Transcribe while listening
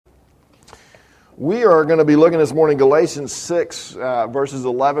We are going to be looking this morning Galatians 6, verses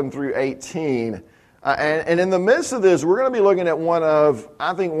 11 through 18. And in the midst of this, we're going to be looking at one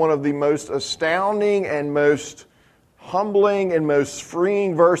of the most astounding and most humbling and most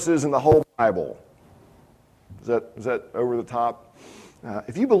freeing verses in the whole Bible. Is that over the top?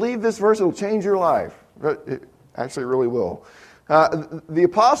 If you believe this verse, it'll change your life. It actually really will. The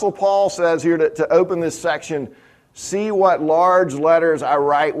Apostle Paul says here to open this section, "See what large letters I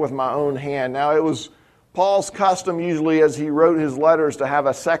write with my own hand." Now, it was Paul's custom usually as he wrote his letters to have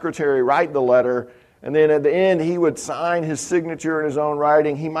a secretary write the letter, and then at the end he would sign his signature in his own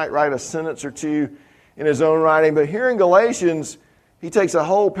writing. He might write a sentence or two in his own writing, but here in Galatians, he takes a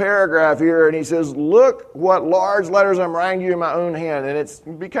whole paragraph here and he says, "Look what large letters I'm writing you in my own hand." And it's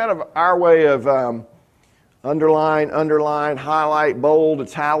be kind of our way of underline, highlight, bold,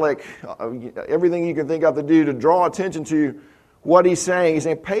 italic, everything you can think of to do to draw attention to what he's saying. He's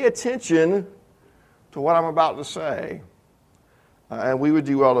saying, pay attention to what I'm about to say. And we would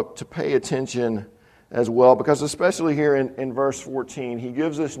do well to pay attention as well, because especially here in verse 14, he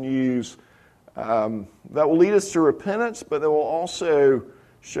gives us news that will lead us to repentance, but that will also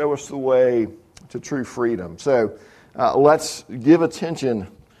show us the way to true freedom. So let's give attention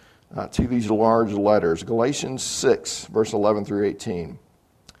to these large letters. Galatians 6, verse 11 through 18.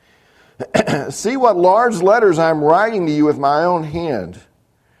 "See what large letters I'm writing to you with my own hand.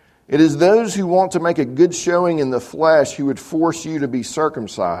 It is those who want to make a good showing in the flesh who would force you to be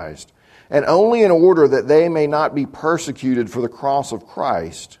circumcised, and only in order that they may not be persecuted for the cross of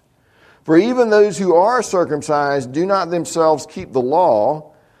Christ. For even those who are circumcised do not themselves keep the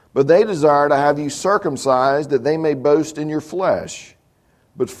law, but they desire to have you circumcised that they may boast in your flesh.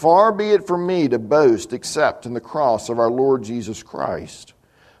 But far be it from me to boast except in the cross of our Lord Jesus Christ,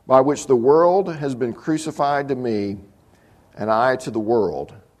 by which the world has been crucified to me, and I to the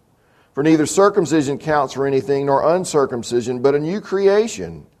world. For neither circumcision counts for anything, nor uncircumcision, but a new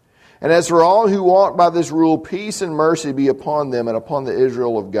creation. And as for all who walk by this rule, peace and mercy be upon them and upon the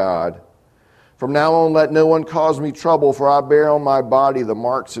Israel of God. From now on let no one cause me trouble, for I bear on my body the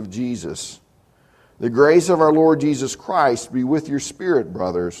marks of Jesus. The grace of our Lord Jesus Christ be with your spirit,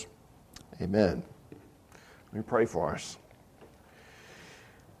 brothers. Amen." Let me pray for us.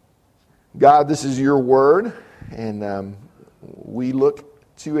 God, this is your word, and we look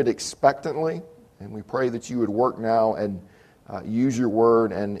to it expectantly, and we pray that you would work now and use your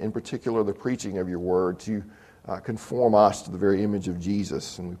word, and in particular the preaching of your word, to conform us to the very image of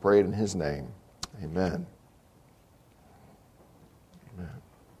Jesus. And we pray it in his name. Amen. Amen.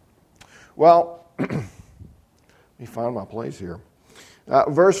 Well, let me find my place here.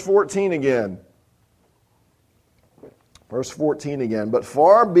 Verse 14 again. Verse 14 again. "But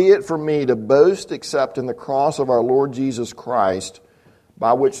far be it from me to boast except in the cross of our Lord Jesus Christ,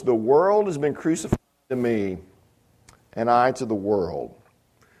 by which the world has been crucified to me, and I to the world."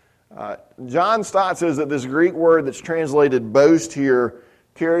 John Stott says that this Greek word that's translated boast here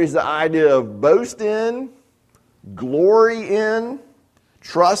carries the idea of boast in, glory in,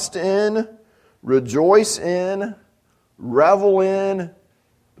 trust in, rejoice in, revel in,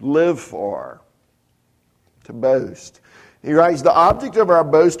 live for. To boast. He writes, "The object of our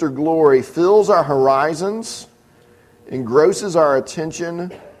boast or glory fills our horizons, engrosses our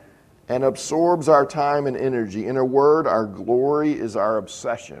attention, and absorbs our time and energy. In a word, our glory is our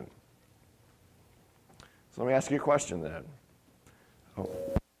obsession." So let me ask you a question then.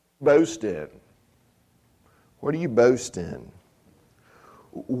 Boast in. What do you boast in?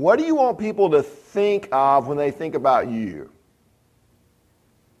 What do you want people to think of when they think about you?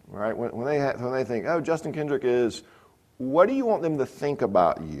 Right? When they think, "Oh, Justin Kendrick is," what do you want them to think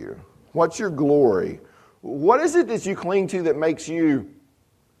about you? What's your glory? What is it that you cling to that makes you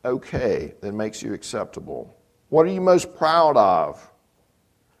okay, that makes you acceptable? What are you most proud of?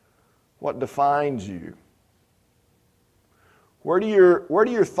 What defines you? Where do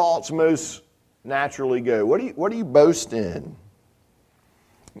your thoughts most naturally go? What do you boast in?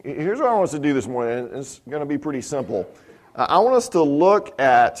 Here's what I want us to do this morning. It's going to be pretty simple. I want us to look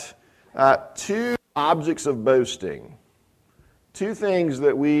at two objects of boasting, two things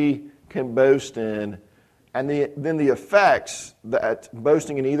that we can boast in, and then the effects that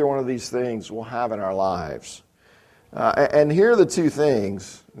boasting in either one of these things will have in our lives. And here are the two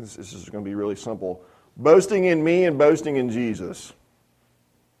things. This is going to be really simple. Boasting in me and boasting in Jesus.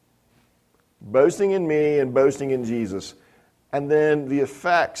 Boasting in me and boasting in Jesus. And then the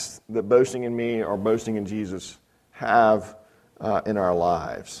effects that boasting in me or boasting in Jesus have in our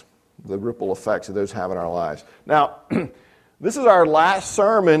lives. The ripple effects that those have in our lives. Now, this is our last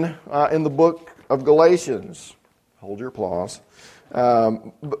sermon in the book of Galatians. Hold your applause.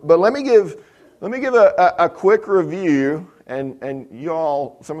 But let me give Let me give a quick review, and you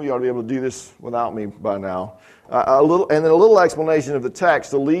all, some of you ought to be able to do this without me by now. A little explanation of the text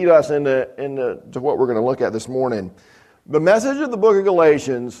to lead us into what we're going to look at this morning. The message of the book of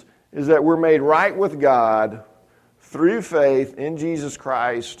Galatians is that we're made right with God through faith in Jesus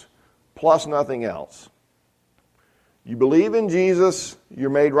Christ, plus nothing else. You believe in Jesus,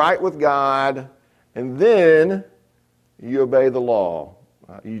 you're made right with God, and then you obey the law.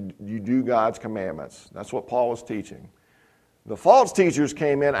 You do God's commandments. That's what Paul was teaching. The false teachers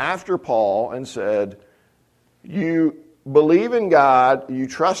came in after Paul and said, you believe in God, you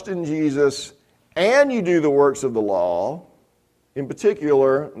trust in Jesus, and you do the works of the law. In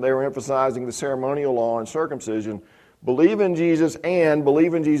particular, they were emphasizing the ceremonial law and circumcision. Believe in Jesus and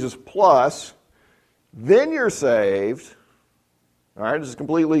believe in Jesus plus, then you're saved. All right, this is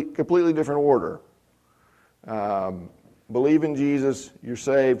completely different order. Believe in Jesus, you're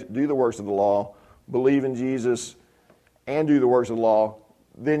saved, do the works of the law. Believe in Jesus and do the works of the law,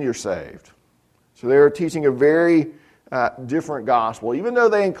 then you're saved. So they were teaching a very different gospel. Even though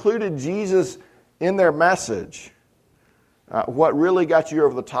they included Jesus in their message, what really got you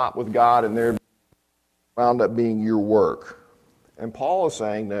over the top with God and there wound up being your work. And Paul is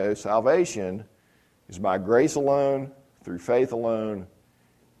saying, no, salvation is by grace alone, through faith alone,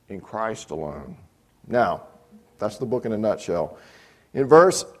 in Christ alone. Now, that's the book in a nutshell. In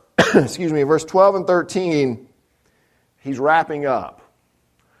verse 12 and 13, he's wrapping up.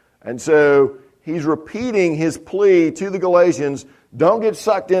 And so he's repeating his plea to the Galatians, don't get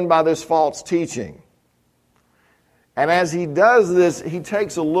sucked in by this false teaching. And as he does this, he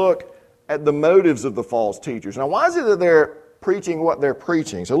takes a look at the motives of the false teachers. Now, why is it that they're preaching what they're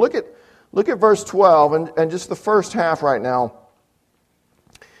preaching? So look at verse 12 and just the first half right now.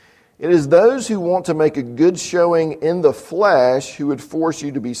 It is those who want to make a good showing in the flesh who would force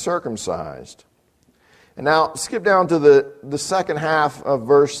you to be circumcised. And now skip down to the second half of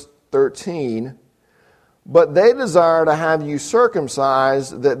verse 13. But they desire to have you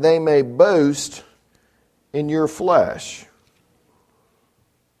circumcised that they may boast in your flesh.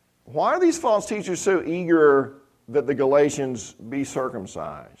 Why are these false teachers so eager that the Galatians be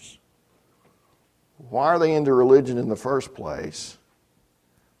circumcised? Why are they into religion in the first place?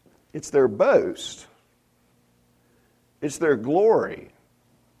 It's their boast. It's their glory.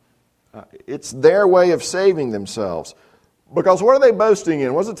 It's their way of saving themselves. Because what are they boasting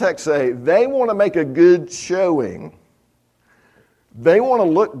in? What does the text say? They want to make a good showing. They want to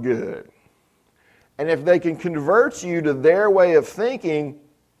look good. And if they can convert you to their way of thinking,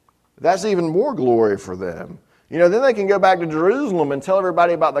 that's even more glory for them. Then they can go back to Jerusalem and tell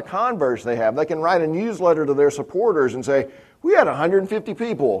everybody about the converts they have. They can write a newsletter to their supporters and say, we had 150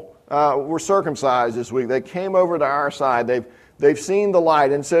 people were circumcised this week. They came over to our side. They've seen the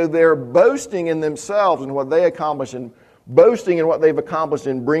light. And so they're boasting in themselves and what they accomplished and boasting in what they've accomplished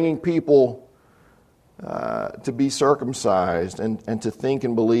in bringing people to be circumcised and to think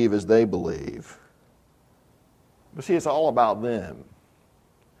and believe as they believe. But see, it's all about them.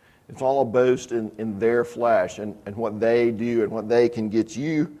 It's all a boast in their flesh and what they do and what they can get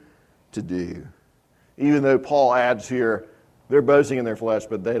you to do. Even though Paul adds here, they're boasting in their flesh,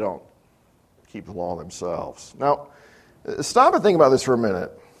 but they don't keep the law themselves. Now, stop and think about this for a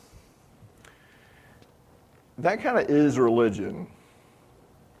minute. That kind of is religion.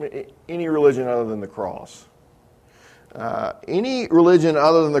 Any religion other than the cross. Any religion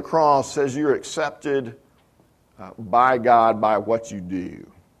other than the cross says you're accepted by God by what you do.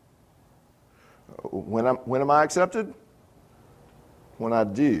 When am I accepted? When I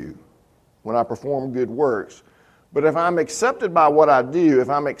do. When I perform good works. But if I'm accepted by what I do, if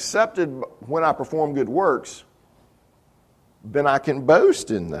I'm accepted when I perform good works, then I can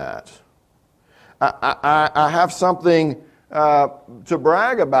boast in that. I have something to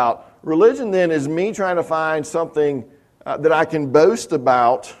brag about. Religion then is me trying to find something that I can boast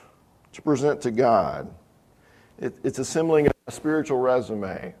about to present to God. It's assembling a spiritual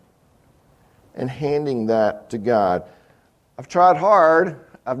resume and handing that to God. I've tried hard.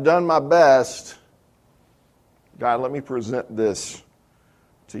 I've done my best. God, let me present this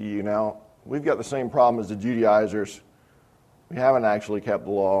to you. Now, we've got the same problem as the Judaizers. We haven't actually kept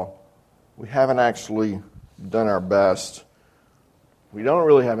the law. We haven't actually done our best. We don't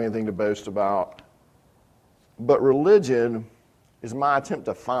really have anything to boast about. But religion is my attempt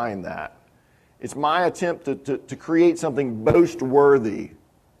to find that. It's my attempt to create something boast-worthy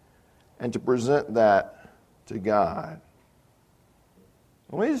and to present that to God.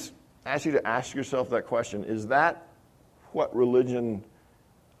 Let me just ask you to ask yourself that question. Is that what religion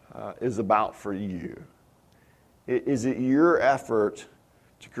is about for you? Is it your effort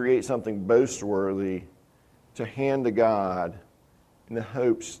to create something boast-worthy to hand to God in the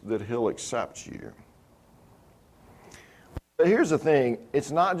hopes that He'll accept you. But here's the thing,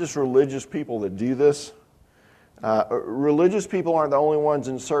 it's not just religious people that do this. Religious people aren't the only ones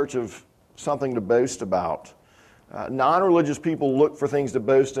in search of something to boast about. Non-religious people look for things to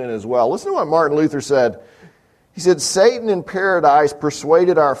boast in as well. Listen to what Martin Luther said. He said, Satan in paradise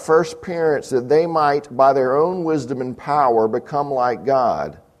persuaded our first parents that they might, by their own wisdom and power, become like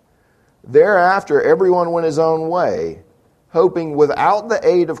God. Thereafter, everyone went his own way, hoping without the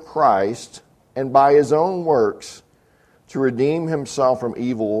aid of Christ and by his own works to redeem himself from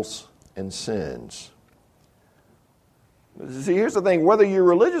evils and sins. See, here's the thing. Whether you're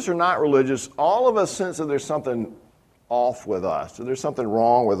religious or not religious, all of us sense that there's something off with us, that there's something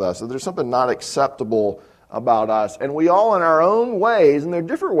wrong with us, that there's something not acceptable about us. And we all in our own ways, and they're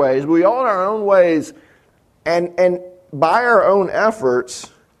different ways, but we all in our own ways, and by our own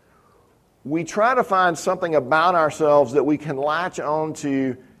efforts, we try to find something about ourselves that we can latch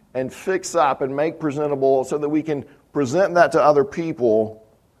onto and fix up and make presentable so that we can present that to other people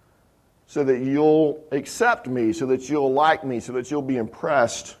so that you'll accept me, so that you'll like me, so that you'll be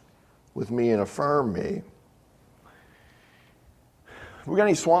impressed with me and affirm me. We got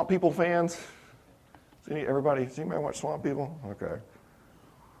any Swamp People fans? Does anybody watch Swamp People? Okay.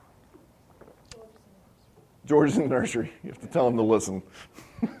 George's in the nursery. You have to tell him to listen.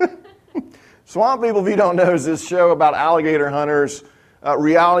 Swamp People, if you don't know, is this show about alligator hunters,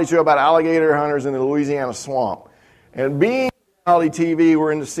 reality show about alligator hunters in the Louisiana swamp. And being reality TV,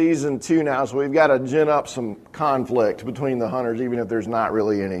 we're into season 2 now, so we've got to gin up some conflict between the hunters, even if there's not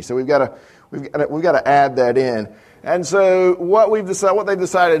really any. So we've got to add that in. And so what they've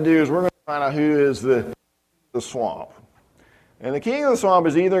decided to do is we're going to find out who is the swamp. And the king of the swamp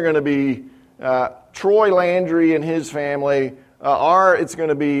is either going to be Troy Landry and his family, or it's going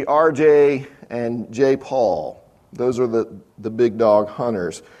to be R.J. and J. Paul. Those are the big dog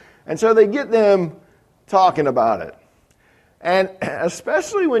hunters. And so they get them talking about it. And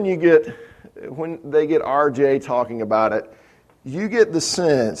especially when they get R.J. talking about it, you get the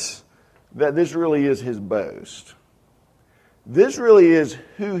sense that this really is his boast. This really is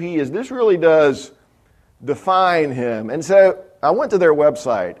who he is. This really does define him. And so I went to their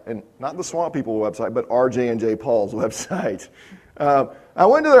website, and not the Swamp People website, but R.J. and J. Paul's website. I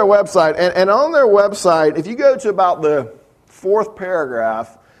went to their website, and on their website, if you go to about the 4th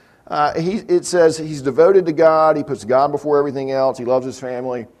paragraph, it says he's devoted to God, he puts God before everything else, he loves his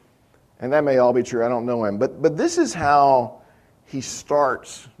family, and that may all be true, I don't know him. But this is how he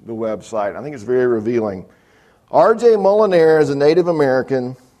starts the website. I think it's very revealing. R.J. Molinaire is a Native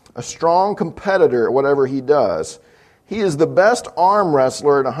American, a strong competitor at whatever he does. He is the best arm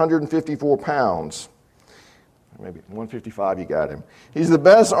wrestler at 154 pounds. Maybe 155, you got him. He's the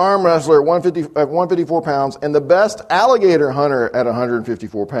best arm wrestler at 154 pounds and the best alligator hunter at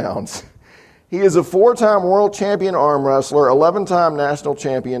 154 pounds. He is a 4-time world champion arm wrestler, 11-time national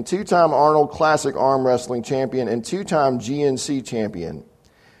champion, 2-time Arnold Classic arm wrestling champion, and 2-time GNC champion.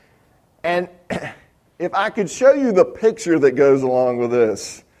 And if I could show you the picture that goes along with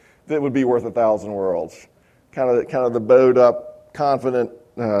this, that would be worth 1,000 worlds. Kind of the bowed up, confident,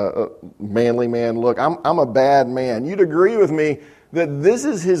 manly man look. I'm a bad man. You'd agree with me that this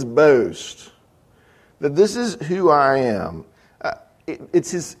is his boast, that this is who I am.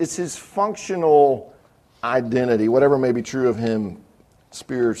 It's his functional identity, whatever may be true of him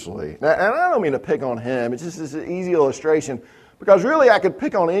spiritually. Now, and I don't mean to pick on him. It's just an easy illustration because really I could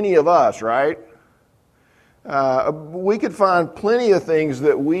pick on any of us, right? We could find plenty of things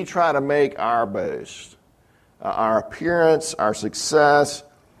that we try to make our boast. Our appearance, our success,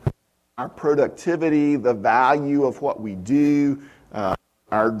 our productivity, the value of what we do,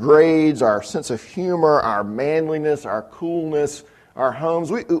 our grades, our sense of humor, our manliness, our coolness, our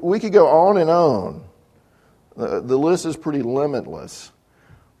homes. We could go on and on. The list is pretty limitless.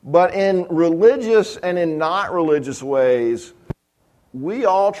 But in religious and in not religious ways, we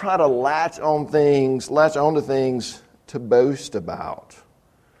all try to latch onto things to boast about.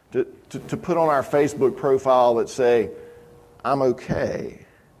 To put on our Facebook profile that say, I'm okay.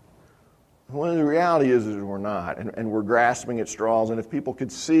 When the reality is we're not, and we're grasping at straws. And if people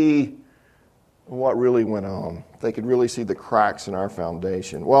could see what really went on, they could really see the cracks in our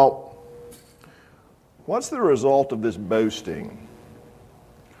foundation. Well, what's the result of this boasting?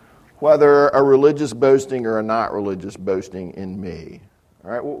 Whether a religious boasting or a not religious boasting in me.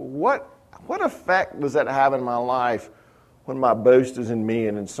 All right, what effect does that have in my life when my boast is in me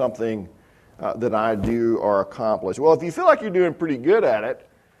and in something that I do or accomplish? Well, if you feel like you're doing pretty good at it,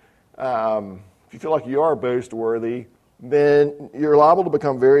 if you feel like you are boast-worthy, then you're liable to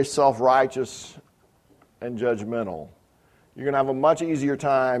become very self-righteous and judgmental. You're going to have a much easier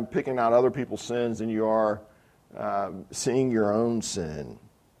time picking out other people's sins than you are seeing your own sin.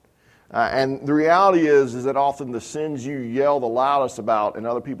 And the reality is that often the sins you yell the loudest about in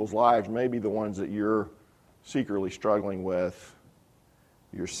other people's lives may be the ones that you're secretly struggling with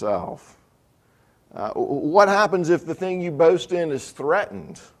yourself. What happens if the thing you boast in is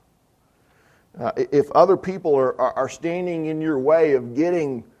threatened? If other people are standing in your way of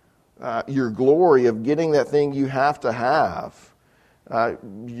getting your glory, of getting that thing you have to have,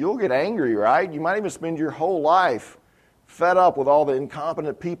 you'll get angry, right? You might even spend your whole life fed up with all the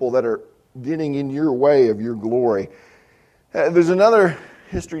incompetent people that are getting in your way of your glory. There's another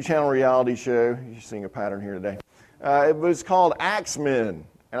History Channel reality show. You're seeing a pattern here today. It was called Axemen.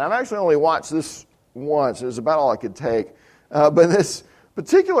 And I've actually only watched this once. It was about all I could take. But this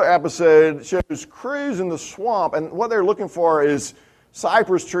particular episode shows crews in the swamp, and what they're looking for is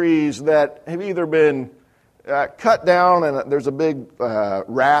cypress trees that have either been cut down and there's a big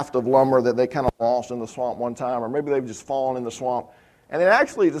raft of lumber that they kind of lost in the swamp one time, or maybe they've just fallen in the swamp. And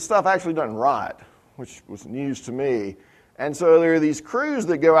the stuff actually doesn't rot, which was news to me. And so there are these crews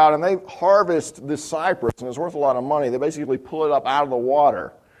that go out and they harvest this cypress, and it's worth a lot of money. They basically pull it up out of the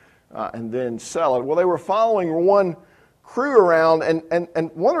water and then sell it. Well, they were following one crew around, and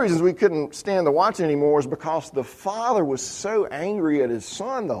one of the reasons we couldn't stand to watch it anymore was because the father was so angry at his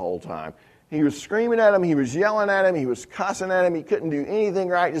son the whole time. He was screaming at him, he was yelling at him, he was cussing at him, he couldn't do anything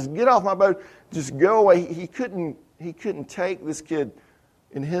right. Just get off my boat, just go away. He couldn't take this kid,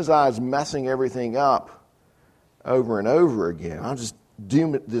 in his eyes, messing everything up over and over again. I'll just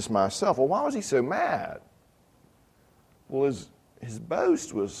do this myself. Well, why was he so mad? Well, his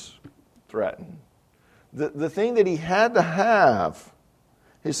boast was threatened. The thing that he had to have,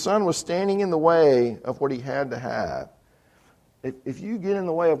 his son was standing in the way of what he had to have. If you get in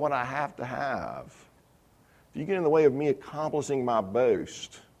the way of what I have to have, if you get in the way of me accomplishing my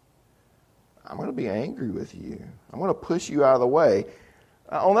boast, I'm going to be angry with you. I'm going to push you out of the way.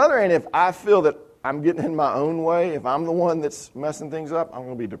 On the other hand, if I feel that I'm getting in my own way, if I'm the one that's messing things up, I'm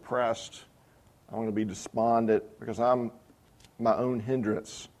going to be depressed. I'm going to be despondent because I'm my own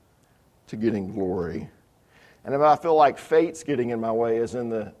hindrance to getting glory. And if I feel like fate's getting in my way, as in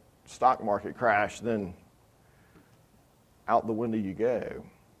the stock market crash, then out the window you go.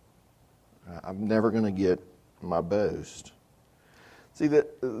 I'm never going to get my boast. See,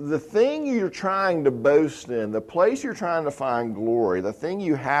 the thing you're trying to boast in, the place you're trying to find glory, the thing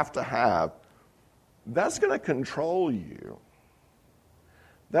you have to have, that's going to control you.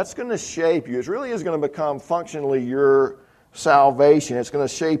 That's going to shape you. It really is going to become functionally your salvation. It's going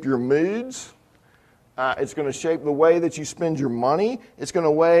to shape your moods. It's going to shape the way that you spend your money. It's going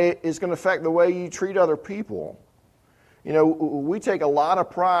to affect the way you treat other people. You know, we take a lot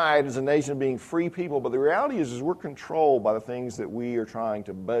of pride as a nation of being free people, but the reality is we're controlled by the things that we are trying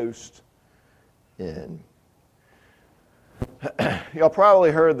to boast in. Y'all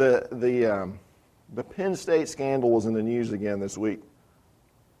probably heard the Penn State scandal was in the news again this week.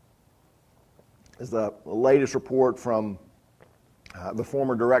 As the latest report from the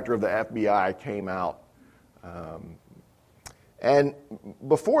former director of the FBI came out. And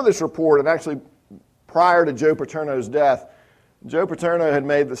before this report, and actually prior to Joe Paterno's death, Joe Paterno had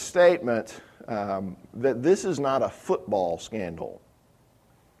made the statement that this is not a football scandal.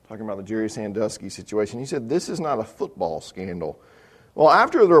 Talking about the Jerry Sandusky situation. He said, this is not a football scandal. Well,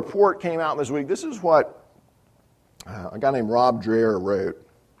 after the report came out this week, this is what a guy named Rob Dreher wrote.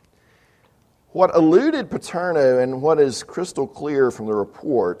 What eluded Paterno and what is crystal clear from the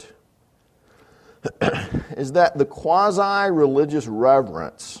report is that the quasi-religious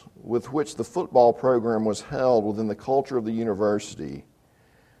reverence with which the football program was held within the culture of the university,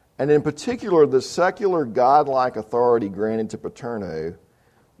 and in particular the secular godlike authority granted to Paterno,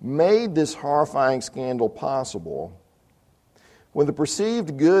 made this horrifying scandal possible when the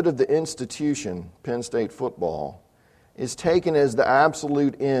perceived good of the institution, Penn State football, is taken as the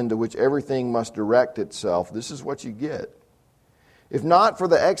absolute end to which everything must direct itself. This is what you get. If not for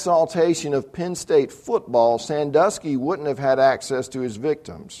the exaltation of Penn State football, Sandusky wouldn't have had access to his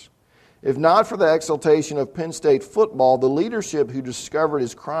victims. If not for the exaltation of Penn State football, the leadership who discovered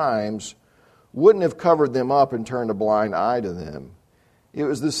his crimes wouldn't have covered them up and turned a blind eye to them. It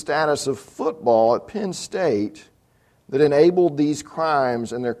was the status of football at Penn State that enabled these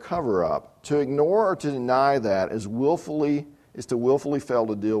crimes and their cover-up. To ignore or to deny that is to willfully fail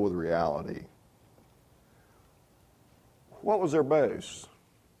to deal with reality. What was their boast?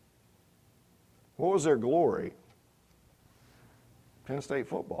 What was their glory? Penn State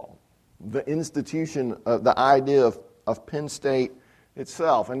football. The institution, the idea of of Penn State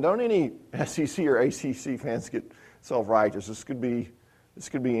itself. And don't any SEC or ACC fans get self-righteous. This could be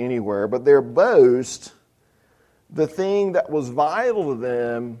anywhere. But their boast, the thing that was vital to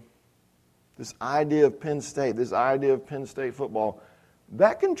them, this idea of Penn State, this idea of Penn State football,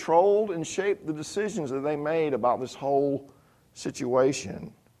 that controlled and shaped the decisions that they made about this whole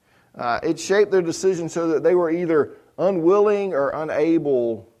situation. It shaped their decisions so that they were either unwilling or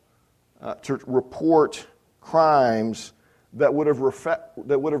unable to report crimes that would have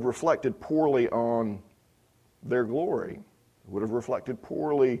reflected poorly on their glory. It would have reflected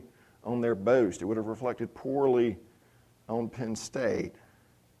poorly on their boast. It would have reflected poorly on Penn State.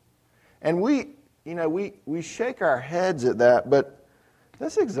 And we shake our heads at that, but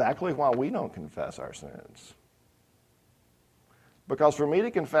that's exactly why we don't confess our sins. Because for me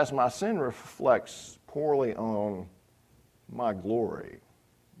to confess my sin reflects poorly on my glory,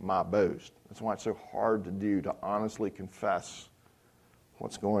 my boast. That's why it's so hard to do, to honestly confess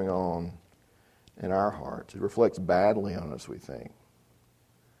what's going on in our hearts. It reflects badly on us, we think.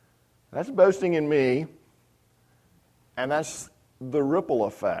 That's boasting in me, and that's the ripple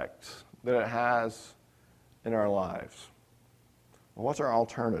effect that it has in our lives. Well, what's our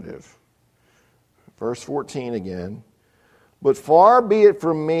alternative? Verse 14 again. But far be it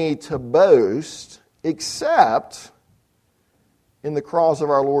from me to boast except in the cross of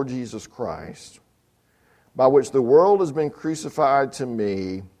our Lord Jesus Christ, by which the world has been crucified to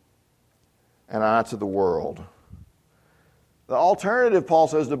me and I to the world. The alternative, Paul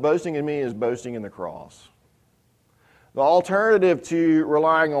says, to boasting in me is boasting in the cross. The alternative to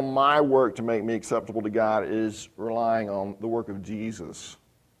relying on my work to make me acceptable to God is relying on the work of Jesus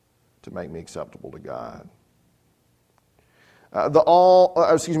to make me acceptable to God.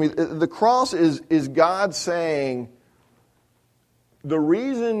 The cross is God saying, the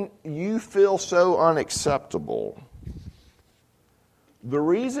reason you feel so unacceptable, the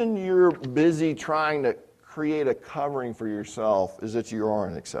reason you're busy trying to create a covering for yourself is that you are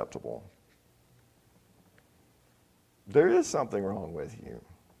unacceptable. There is something wrong with you.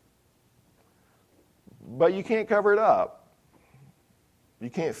 But you can't cover it up. You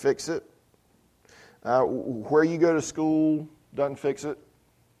can't fix it. Where you go to school doesn't fix it.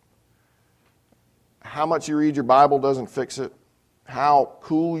 How much you read your Bible doesn't fix it. How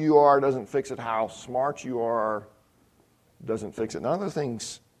cool you are doesn't fix it. How smart you are doesn't fix it. None of those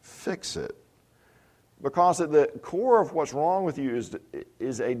things fix it. Because at the core of what's wrong with you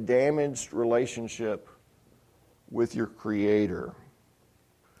is a damaged relationship with your Creator.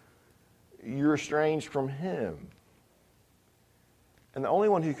 You're estranged from Him. And the only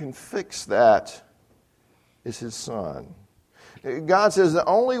one who can fix that is His Son. God says the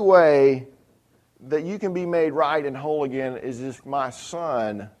only way that you can be made right and whole again is if my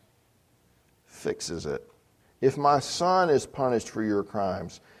Son fixes it. If my Son is punished for your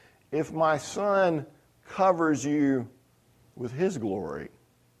crimes. If my Son covers you with His glory.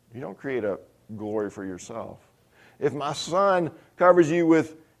 You don't create a glory for yourself. If my Son covers you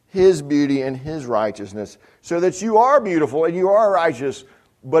with His beauty and His righteousness, so that you are beautiful and you are righteous,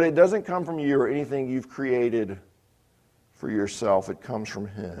 but it doesn't come from you or anything you've created for yourself. It comes from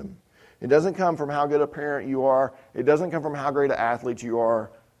Him. It doesn't come from how good a parent you are. It doesn't come from how great an athlete you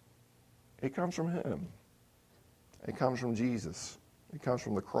are. It comes from Him. It comes from Jesus. It comes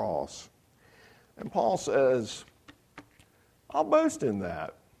from the cross. And Paul says, I'll boast in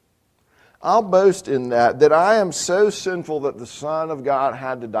that. I'll boast in that I am so sinful that the Son of God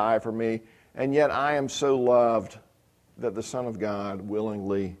had to die for me, and yet I am so loved that the Son of God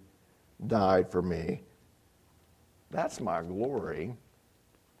willingly died for me. That's my glory.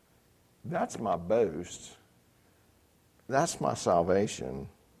 That's my boast. That's my salvation.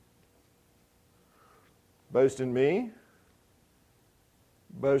 Boast in me.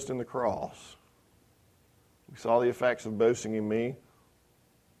 Boast in the cross. We saw the effects of boasting in me.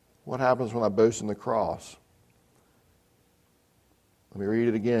 What happens when I boast in the cross? Let me read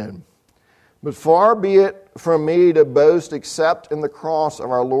it again. But far be it from me to boast except in the cross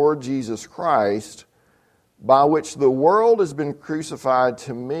of our Lord Jesus Christ, by which the world has been crucified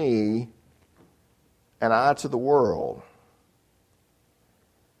to me, and I to the world.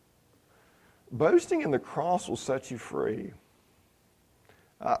 Boasting in the cross will set you free.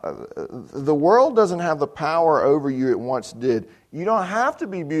 The world doesn't have the power over you it once did. You don't have to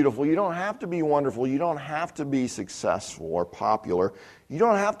be beautiful. You don't have to be wonderful. You don't have to be successful or popular. You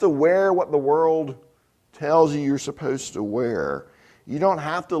don't have to wear what the world tells you you're supposed to wear. You don't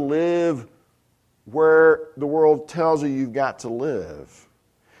have to live where the world tells you you've got to live.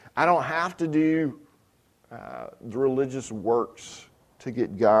 I don't have to do the religious works to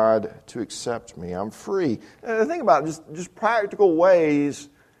get God to accept me. I'm free. And think about it, just practical ways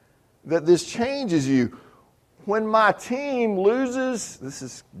that this changes you. When my team loses, this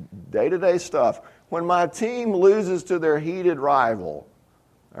is day-to-day stuff, when my team loses to their heated rival,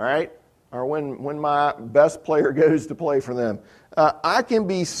 all right, or when my best player goes to play for them, I can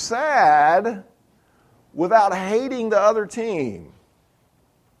be sad without hating the other team,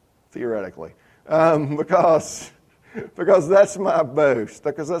 theoretically, because that's my boast.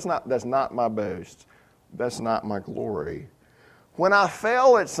 Because that's not my boast. That's not my glory. When I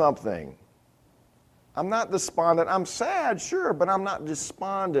fail at something, I'm not despondent. I'm sad, sure, but I'm not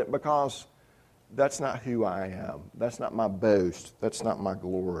despondent because that's not who I am. That's not my boast. That's not my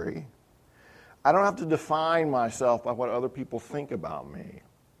glory. I don't have to define myself by what other people think about me.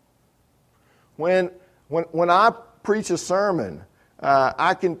 When I preach a sermon,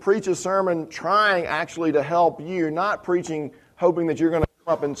 I can preach a sermon trying actually to help you, not preaching hoping that you're going to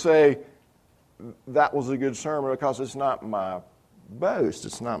come up and say, that was a good sermon, because it's not my boast.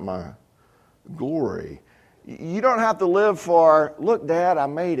 It's not my glory. You don't have to live for, look, Dad, I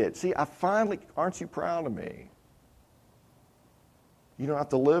made it. See, aren't you proud of me? You don't have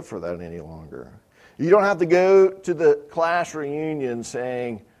to live for that any longer. You don't have to go to the class reunion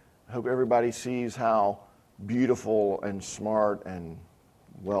saying, I hope everybody sees how beautiful and smart and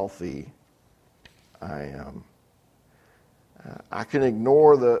wealthy I am. I can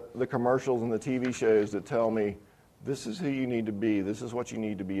ignore the commercials and the TV shows that tell me this is who you need to be. This is what you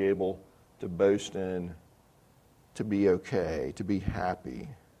need to be able to boast in, to be okay, to be happy.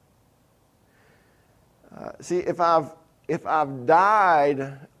 See, if I've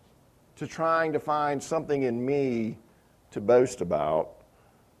died to trying to find something in me to boast about,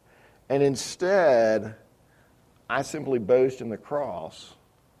 and instead I simply boast in the cross,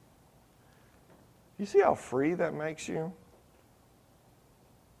 you see how free that makes you?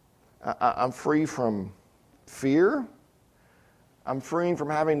 I'm free from fear. I'm free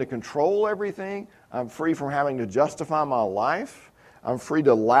from having to control everything. I'm free from having to justify my life. I'm free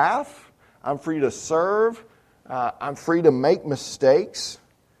to laugh. I'm free to serve. I'm free to make mistakes.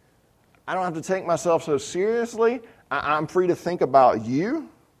 I don't have to take myself so seriously. I'm free to think about you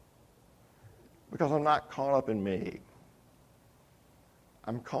because I'm not caught up in me.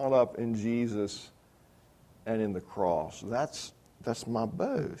 I'm caught up in Jesus and in the cross. That's my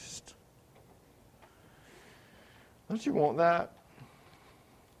boast. Don't you want that?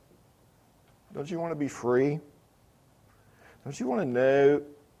 Don't you want to be free? Don't you want to know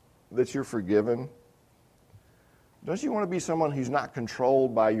that you're forgiven? Don't you want to be someone who's not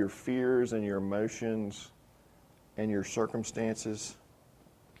controlled by your fears and your emotions and your circumstances?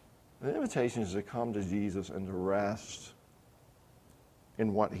 The invitation is to come to Jesus and to rest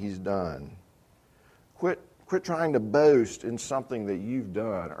in what He's done. Quit trying to boast in something that you've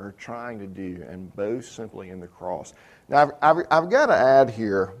done or trying to do, and boast simply in the cross. Now, I've got to add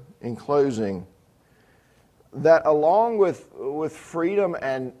here, in closing, that along with freedom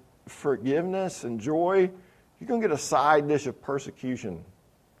and forgiveness and joy, you're going to get a side dish of persecution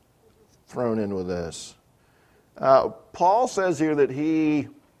thrown in with this. Paul says here that he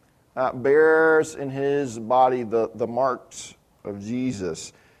bears in his body the marks of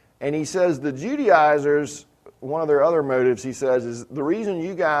Jesus. And he says the Judaizers, one of their other motives, he says, is the reason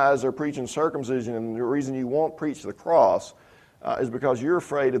you guys are preaching circumcision and the reason you won't preach the cross is because you're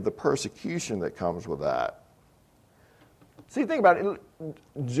afraid of the persecution that comes with that. See, think about it.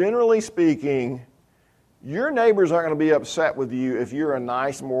 Generally speaking, your neighbors aren't going to be upset with you if you're a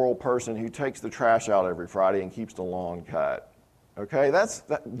nice, moral person who takes the trash out every Friday and keeps the lawn cut. Okay?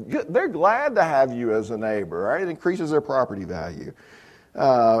 They're glad to have you as a neighbor, right? It increases their property value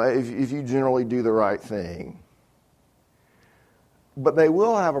if you generally do the right thing. But they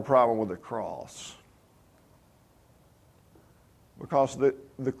will have a problem with the cross. Because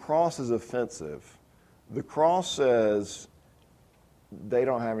the cross is offensive. The cross says they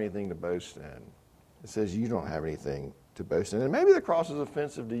don't have anything to boast in. It says you don't have anything to boast in. And maybe the cross is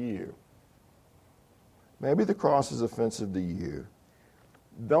offensive to you. Maybe the cross is offensive to you.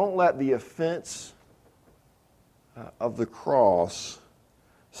 Don't let the offense of the cross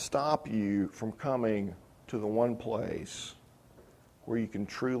stop you from coming to the one place where you can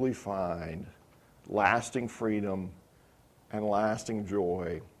truly find lasting freedom and lasting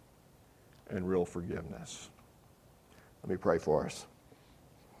joy and real forgiveness. Let me pray for us.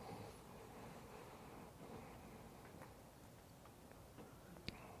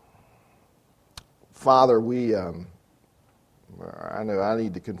 Father, I know I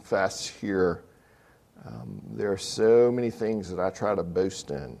need to confess here, there are so many things that I try to boast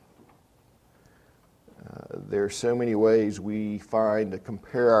in there are so many ways we find to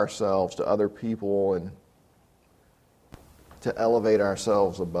compare ourselves to other people and to elevate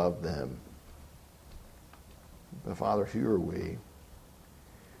ourselves above them. But Father, who are we?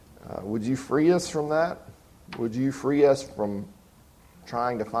 Would you free us from that? Would you free us from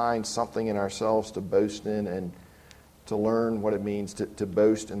trying to find something in ourselves to boast in, and to learn what it means to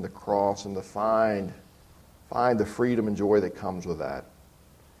boast in the cross and to find the freedom and joy that comes with that?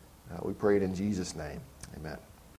 We pray it in Jesus' name. Amen.